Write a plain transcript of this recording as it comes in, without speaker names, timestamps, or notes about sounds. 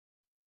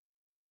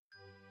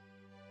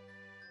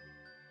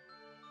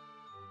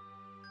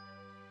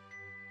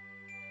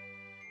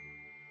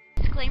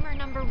Disclaimer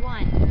number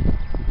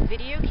 1.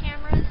 Video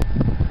cameras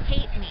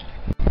hate me.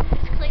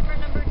 Disclaimer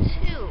number 2.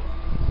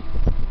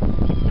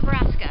 It's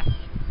Nebraska.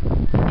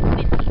 It's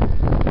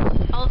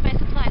windy. All of my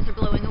supplies are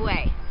blowing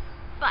away.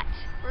 But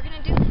we're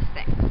gonna do this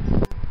thing.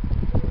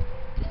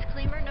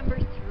 Disclaimer number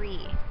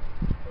 3.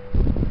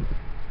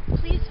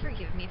 Please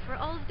forgive me for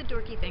all of the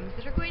dorky things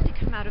that are going to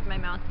come out of my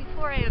mouth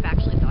before I have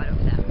actually thought of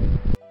them.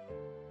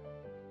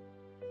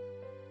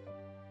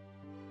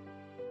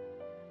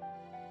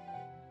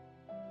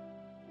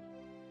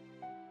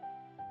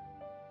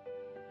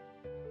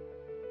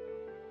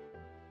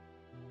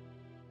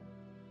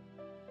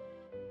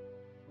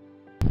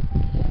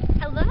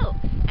 Hello,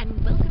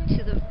 and welcome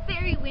to the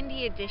very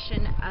windy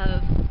edition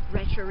of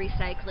Retro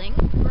Recycling,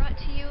 brought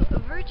to you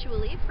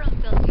virtually from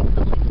Bellevue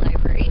Public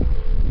Library.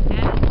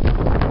 And,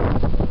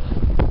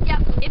 yep,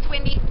 it's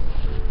windy.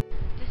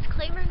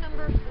 Disclaimer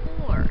number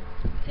 4.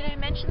 Did I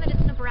mention that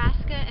it's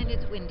Nebraska and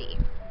it's windy?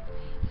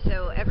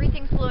 So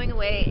everything's blowing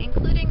away,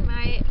 including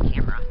my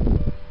camera.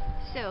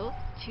 So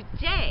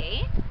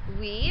today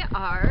we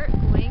are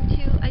going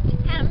to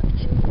attempt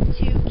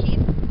to keep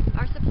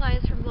our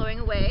supplies from blowing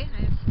away.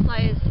 I have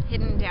supplies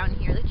hidden down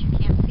here that you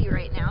can't see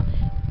right now,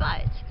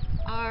 but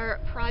our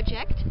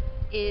project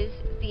is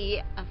the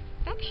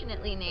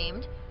affectionately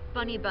named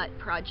Bunny Butt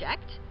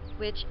Project,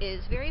 which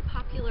is very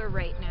popular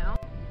right now.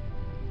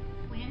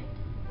 Wind?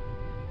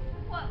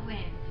 What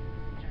wind?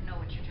 I don't know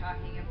what you're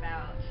talking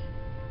about.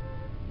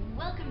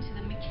 Welcome to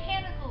the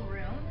mechanical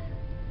room,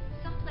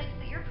 someplace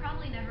that you're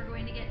probably never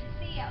going to get to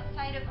see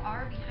outside of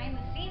our behind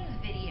the scenes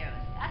videos.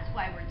 That's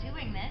why we're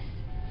doing this.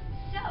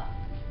 So,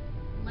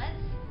 let's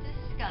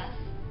discuss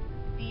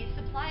the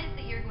supplies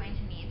that you're going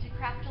to need to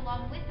craft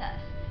along with us,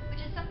 which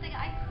is something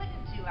I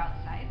couldn't do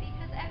outside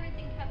because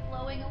everything kept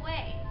blowing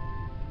away.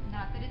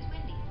 Not that it's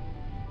windy.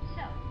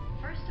 So,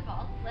 first of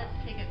all, let's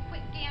take a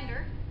quick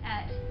gander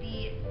at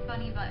the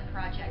Bunny Butt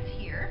Project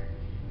here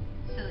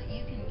so that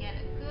you can get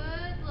a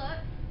good look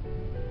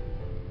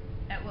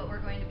at what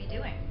we're going to be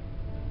doing.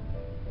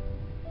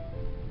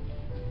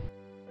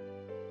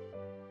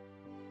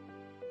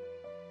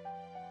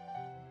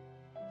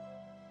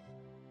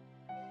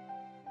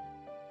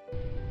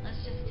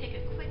 Let's just take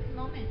a quick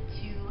moment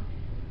to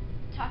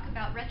talk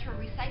about retro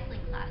recycling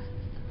classes.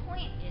 The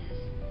point is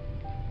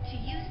to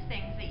use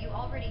things that you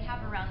already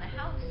have around the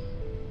house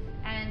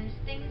and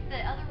things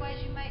that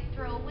otherwise you might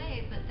throw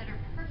away but that are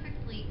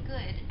perfectly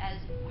good as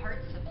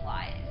art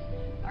supplies.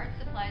 Art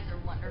supplies are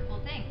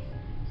wonderful things.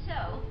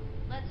 So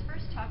let's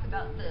first talk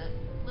about the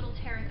little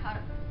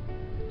terracotta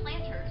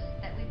planters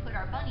that we put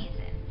our bunnies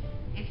in.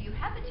 If you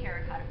have a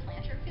terracotta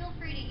planter, feel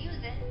free to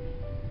use it.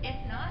 If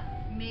not,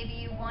 maybe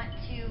you want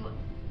to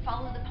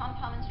follow the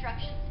pom-pom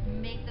instructions,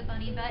 make the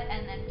bunny butt,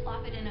 and then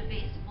plop it in a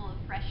vase full of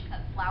fresh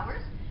cut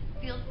flowers.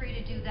 Feel free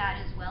to do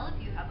that as well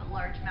if you have a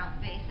largemouth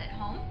vase at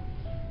home.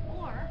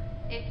 Or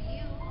if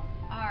you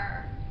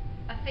are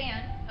a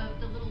fan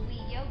of the little Oui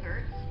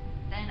Yogurts,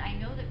 then I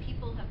know that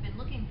people have been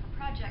looking for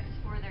projects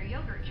for their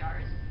yogurt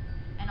jars,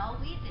 and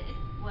all we did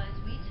was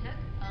we took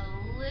a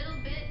little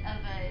bit of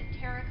a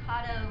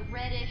terracotta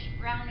reddish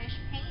brownish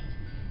paint,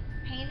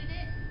 painted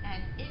it,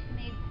 and it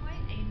made quite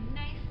a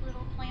nice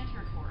little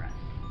planter for us.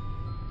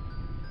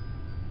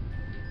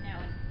 Now,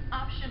 an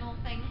optional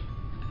thing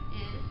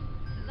is,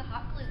 this is a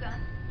hot glue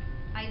gun.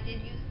 I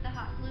did use the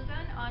hot glue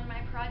gun on my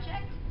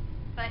project,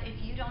 but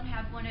if you don't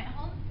have one at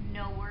home,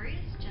 no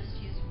worries, just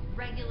use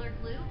regular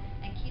glue,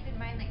 and keep in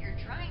mind that your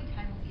drying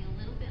time will be a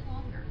little bit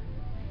longer.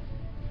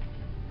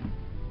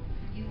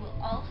 You will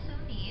also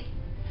need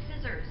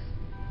scissors.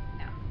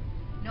 Now,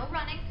 no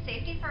running,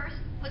 safety first.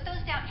 Put those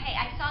down. Hey,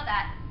 I saw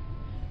that.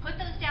 Put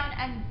those down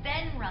and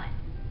then run.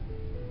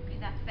 Okay,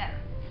 that's better.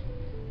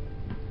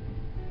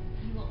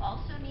 You will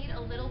also need a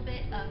little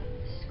bit of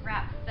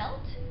scrap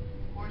felt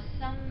or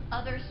some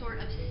other sort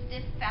of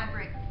stiff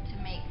fabric to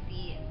make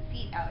the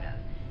feet out of.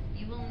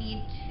 You will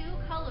need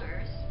 2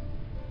 colors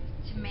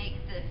to make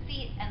the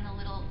feet and the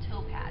little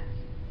toe pads.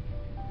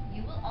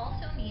 You will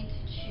also need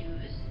to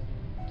choose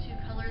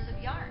 2 colors of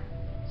yarn.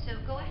 So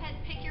go ahead,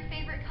 pick your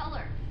favorite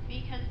color,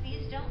 because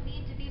these don't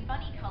need to be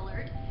bunny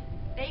colored.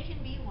 They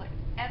can be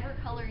whatever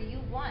color you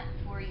want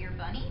for your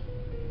bunny.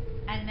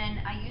 And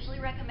then I usually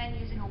recommend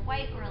using a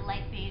white or a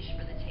light beige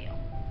for the tail.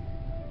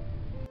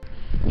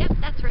 Yep,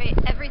 that's right.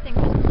 Everything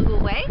just blew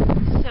away.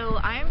 So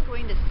I'm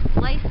going to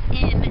slice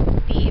in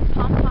the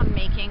pom-pom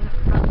making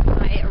from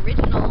my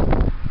original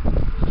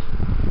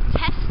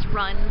test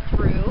run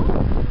through,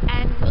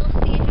 and we'll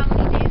see how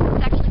many days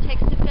this actually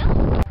takes to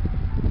film.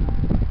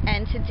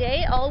 And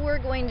today all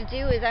we're going to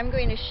do is I'm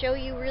going to show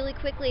you really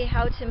quickly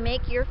how to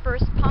make your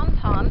first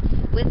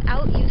pom-pom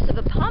without use of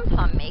a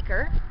pom-pom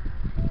maker.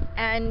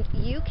 And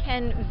you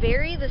can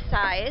vary the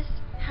size,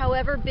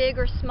 however big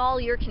or small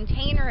your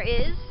container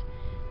is,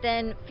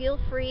 then feel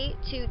free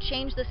to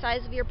change the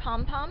size of your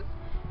pom-pom.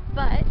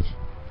 But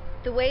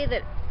the way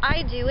that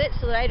I do it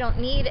so that I don't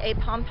need a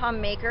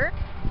pom-pom maker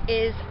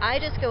is I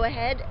just go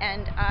ahead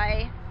and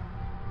I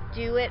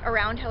do it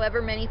around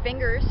however many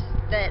fingers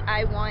that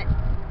I want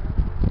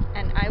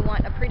and I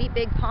want a pretty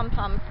big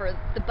pom-pom for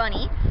the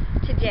bunny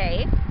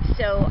today.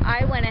 So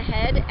I went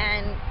ahead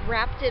and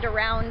wrapped it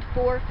around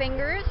 4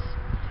 fingers.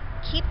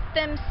 Keep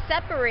them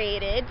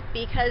separated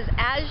because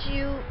as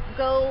you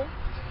go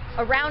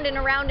around and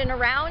around and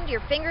around,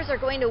 your fingers are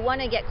going to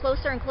want to get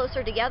closer and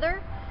closer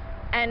together,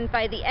 and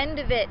by the end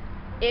of it,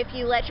 if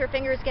you let your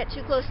fingers get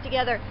too close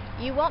together,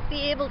 you won't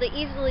be able to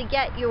easily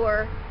get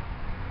your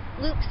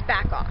loops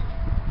back off.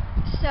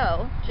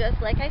 So,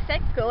 just like I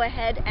said, go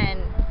ahead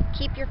and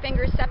keep your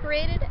fingers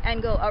separated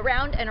and go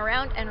around and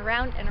around and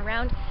around and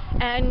around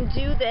and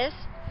do this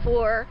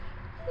for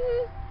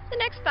the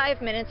next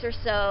 5 minutes or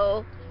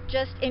so.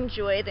 Just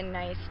enjoy the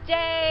nice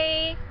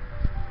day.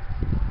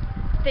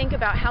 Think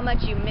about how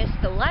much you miss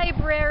the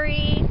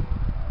library.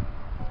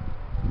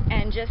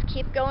 And just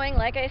keep going.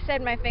 Like I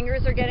said, my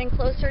fingers are getting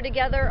closer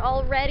together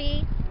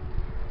already.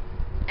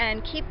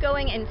 And keep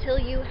going until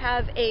you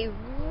have a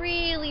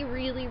really,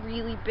 really,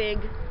 really big,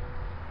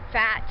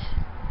 fat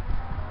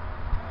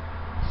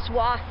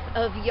swath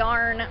of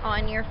yarn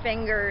on your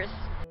fingers.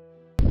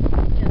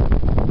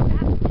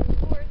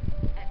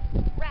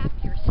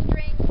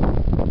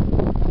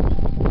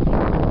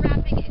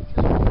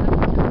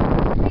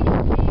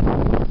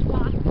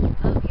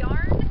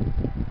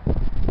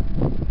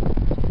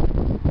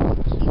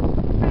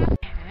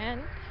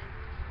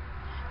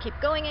 Keep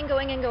going and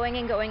going and going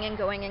and going and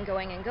going and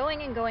going and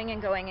going and going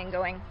and going and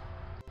going.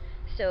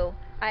 So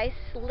I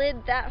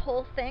slid that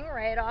whole thing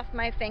right off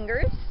my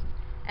fingers,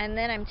 and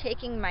then I'm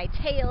taking my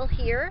tail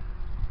here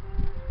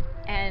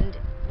and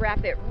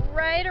wrap it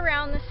right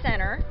around the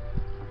center,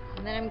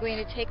 and then I'm going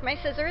to take my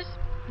scissors,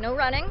 no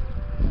running,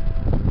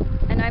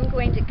 and I'm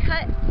going to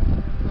cut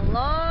the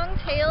long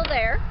tail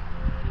there,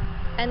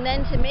 and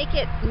then to make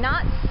it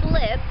not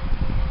slip,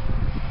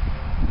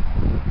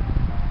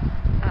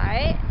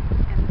 I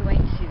am going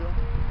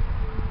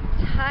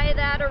to tie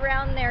that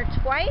around there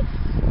twice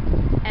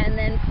and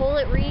then pull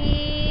it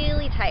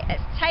really tight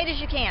as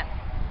you can.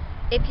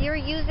 If you're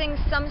using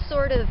some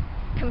sort of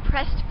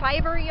compressed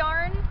fiber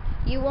yarn,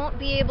 you won't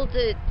be able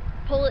to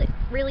pull it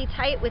really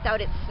tight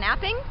without it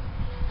snapping,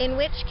 in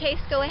which case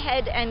go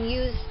ahead and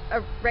use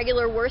a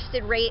regular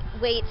worsted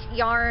weight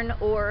yarn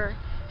or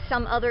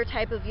some other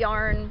type of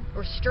yarn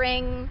or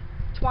string,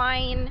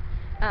 twine,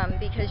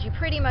 because you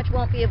pretty much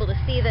won't be able to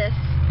see this.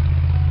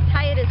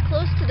 Tie it as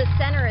close to the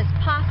center as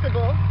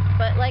possible,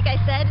 but like I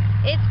said,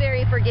 it's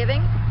very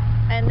forgiving.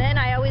 And then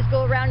I always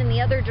go around in the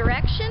other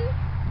direction,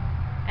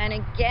 and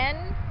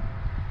again,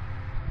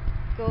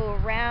 go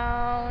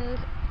around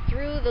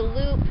through the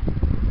loop.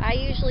 I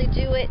usually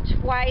do it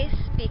twice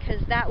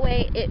because that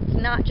way it's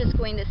not just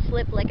going to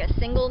slip like a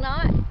single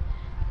knot.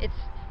 It's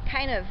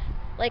kind of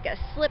like a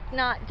slip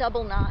knot,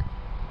 double knot,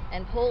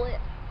 and pull it.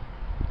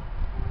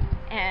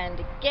 And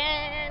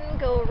again,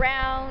 go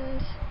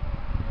around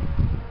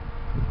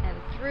and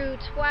through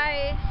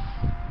twice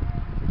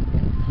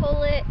and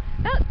pull it.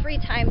 About 3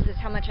 times is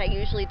how much I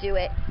usually do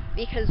it,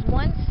 because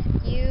once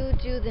you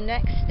do the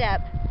next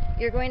step,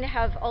 you're going to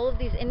have all of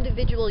these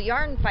individual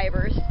yarn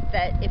fibers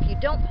that if you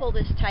don't pull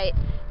this tight,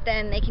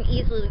 then they can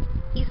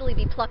easily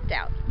be plucked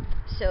out.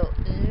 So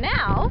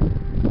now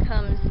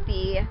comes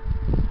the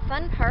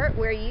fun part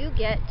where you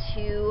get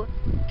to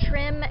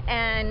trim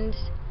and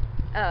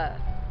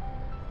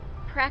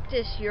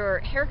practice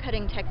your hair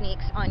cutting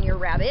techniques on your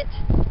rabbit.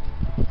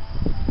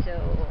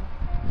 So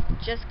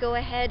just go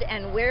ahead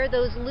and where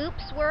those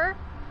loops were,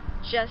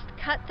 just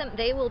cut them.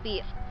 They will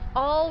be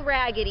all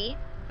raggedy,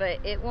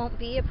 but it won't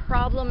be a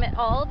problem at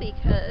all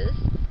because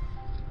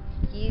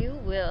you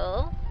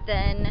will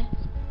then,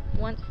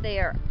 once they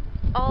are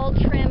all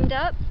trimmed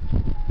up,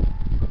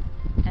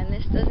 and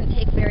this doesn't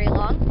take very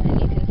long,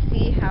 and you can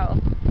see how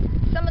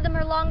some of them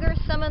are longer,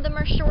 some of them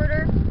are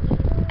shorter,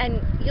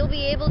 and you'll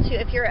be able to,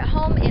 if you're at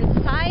home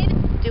inside,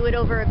 do it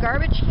over a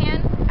garbage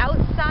can.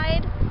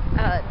 Outside,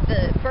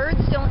 the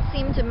birds don't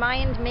seem to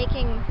mind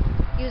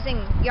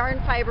using yarn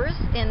fibers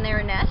in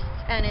their nests,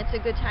 and it's a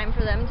good time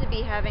for them to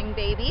be having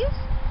babies.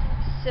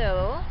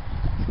 So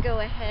let's go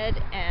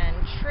ahead and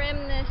trim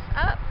this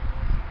up.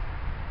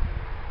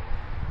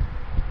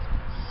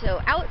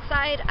 So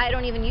outside, I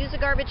don't even use a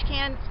garbage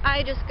can.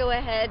 I just go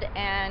ahead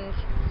and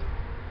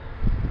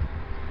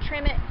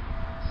trim it.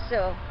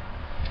 So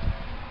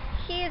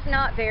he is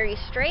not very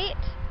straight,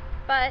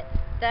 but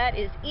that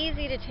is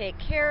easy to take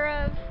care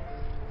of.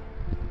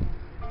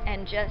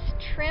 And just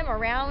trim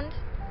around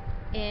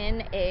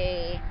in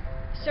a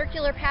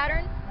circular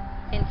pattern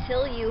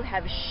until you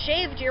have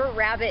shaved your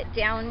rabbit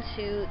down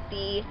to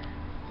the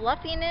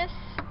fluffiness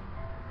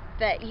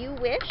that you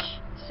wish.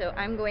 So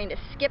I'm going to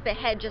skip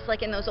ahead just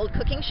like in those old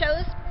cooking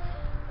shows,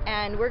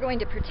 and we're going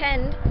to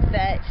pretend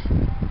that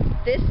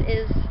this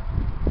is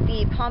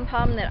the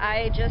pom-pom that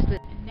I just was.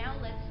 Now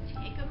let's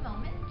take a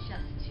moment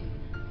just to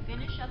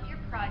finish up your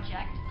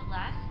project. The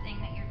last thing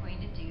that you're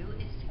going to do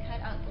is to cut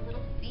out the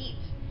little feet.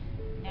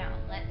 Now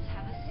let's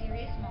have a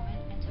serious moment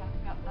and talk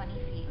about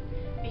bunny feet,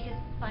 because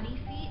bunny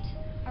feet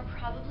are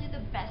probably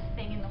the best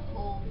thing in the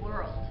whole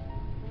world.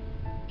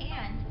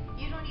 And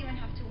you don't even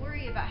have to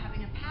worry about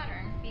having a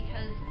pattern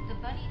because the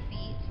bunny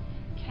feet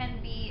can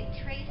be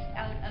traced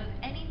out of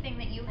anything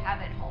that you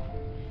have at home.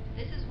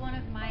 This is one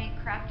of my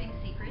crafting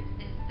secrets,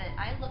 is that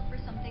I look for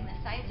something the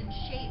size and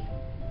shape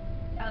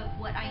of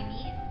what I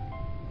need,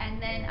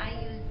 and then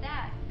I use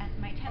that as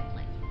my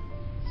template.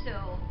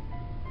 So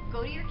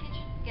go to your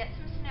kitchen, get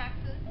some snack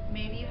food.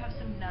 Maybe you have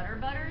some Nutter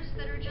Butters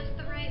that are just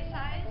the right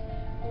size,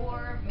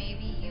 or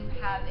maybe you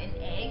have an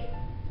egg.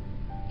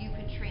 You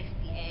could trace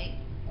the egg.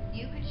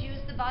 You could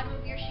use the bottom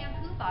of your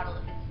shampoo bottle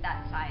if it's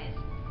that size.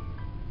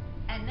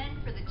 And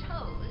then for the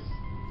toes,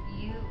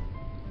 you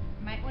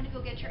might want to go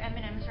get your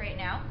M&Ms right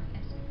now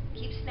and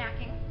keep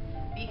snacking,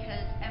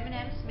 because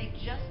M&Ms make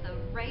just the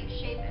right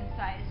shape and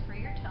size for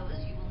your toes.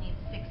 You will need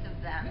 6 of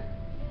them.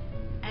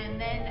 And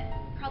then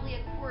probably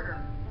a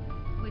quarter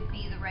would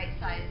be the right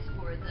size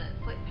for the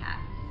foot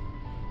pads.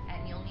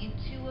 And you'll need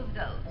 2 of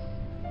those.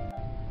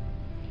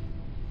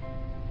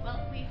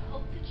 Well, we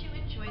hope that you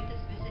enjoyed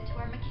this visit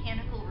to our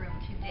mechanical room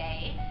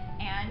today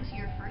and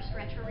your first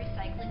retro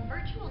recycling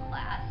virtual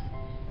class.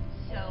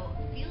 So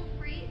feel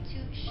free to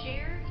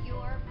share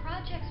your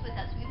projects with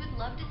us. We would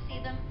love to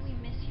see them. We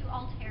miss you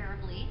all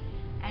terribly,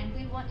 and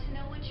we want to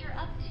know what you're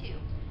up to.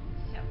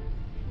 So,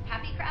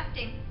 happy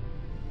crafting!